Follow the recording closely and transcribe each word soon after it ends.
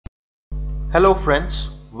Hello friends,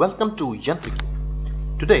 welcome to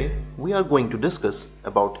Yantriki. Today we are going to discuss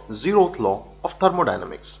about Zeroth Law of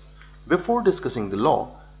Thermodynamics. Before discussing the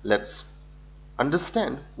law, let's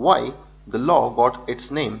understand why the law got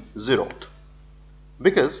its name Zeroth.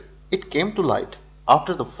 Because it came to light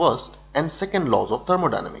after the first and second laws of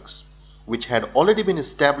thermodynamics, which had already been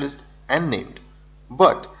established and named.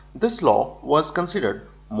 But this law was considered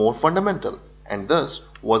more fundamental and thus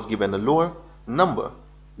was given a lower number,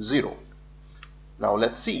 0. Now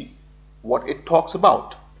let's see what it talks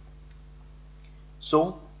about.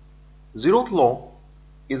 So, Zeroth law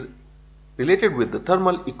is related with the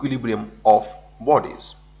thermal equilibrium of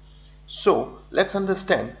bodies. So, let's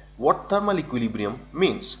understand what thermal equilibrium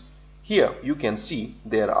means. Here you can see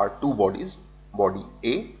there are two bodies, body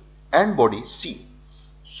A and body C.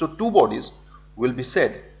 So, two bodies will be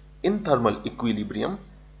said in thermal equilibrium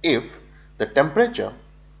if the temperature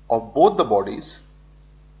of both the bodies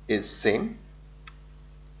is same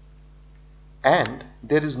and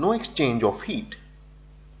there is no exchange of heat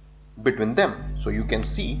between them. So you can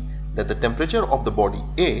see that the temperature of the body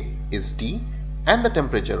A is T and the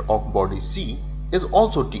temperature of body C is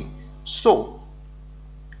also T. So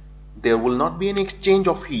there will not be any exchange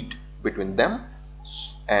of heat between them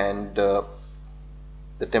and the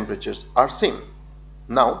temperatures are same.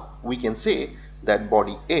 Now we can say that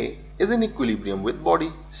body A is in equilibrium with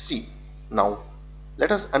body C. Now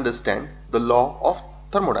let us understand the law of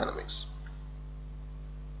thermodynamics.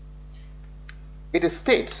 It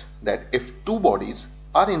states that if two bodies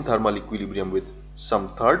are in thermal equilibrium with some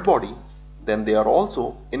third body, then they are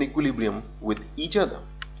also in equilibrium with each other.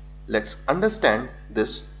 Let's understand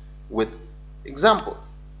this with example.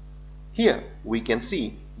 Here we can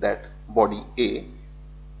see that body A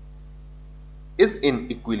is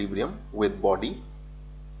in equilibrium with body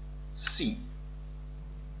C.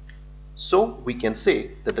 So we can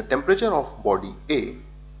say that the temperature of body A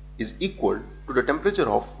is equal to the temperature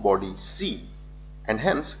of body C, and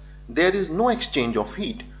hence there is no exchange of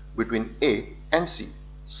heat between A and C.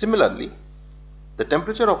 Similarly, the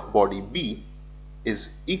temperature of body B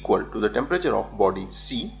is equal to the temperature of body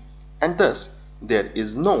C, and thus there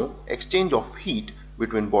is no exchange of heat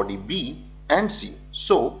between body B and C.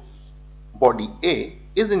 So body A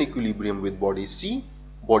is in equilibrium with body C,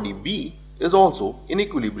 body B is also in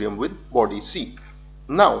equilibrium with body C.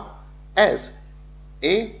 Now, as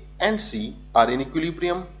A and C are in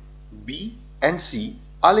equilibrium, B and C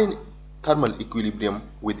are in thermal equilibrium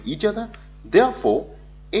with each other, therefore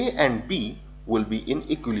A and B will be in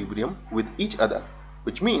equilibrium with each other,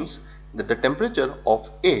 which means that the temperature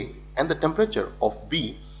of A and the temperature of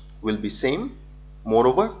B will be same.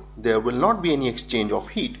 Moreover, there will not be any exchange of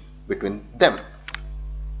heat between them.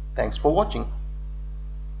 Thanks for watching.